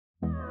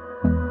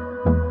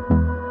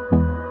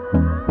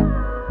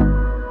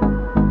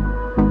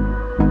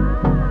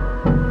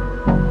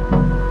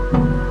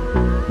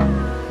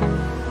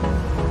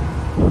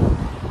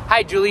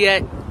Hi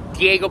Juliet,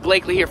 Diego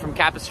Blakely here from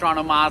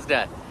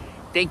Capomazda.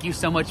 Thank you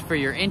so much for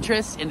your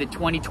interest in the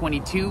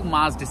 2022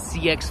 Mazda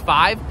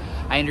CX-5.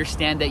 I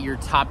understand that your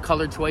top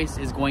color choice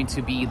is going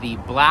to be the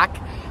black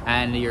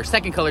and your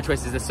second color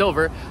choice is the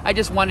silver. I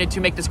just wanted to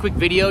make this quick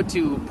video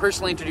to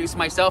personally introduce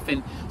myself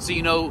and so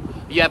you know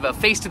you have a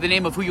face to the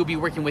name of who you'll be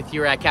working with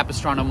here at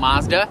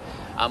Capomazda.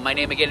 My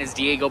name again is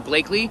Diego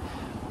Blakely.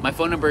 My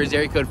phone number is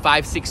area code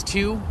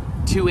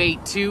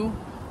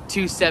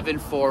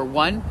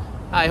 562-282-2741.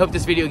 I hope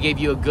this video gave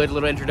you a good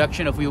little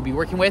introduction of who you'll be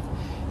working with.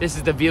 This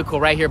is the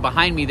vehicle right here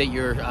behind me that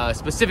you're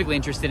specifically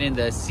interested in,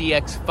 the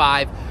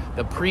CX-5,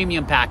 the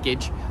premium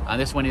package.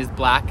 This one is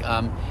black,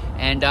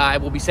 and I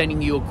will be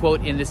sending you a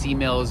quote in this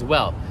email as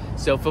well.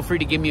 So feel free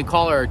to give me a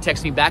call or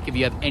text me back if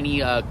you have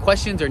any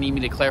questions or need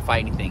me to clarify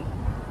anything.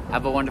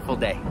 Have a wonderful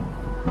day.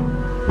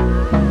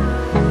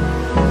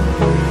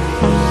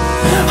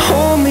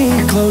 Hold me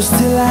close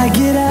till I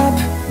get up.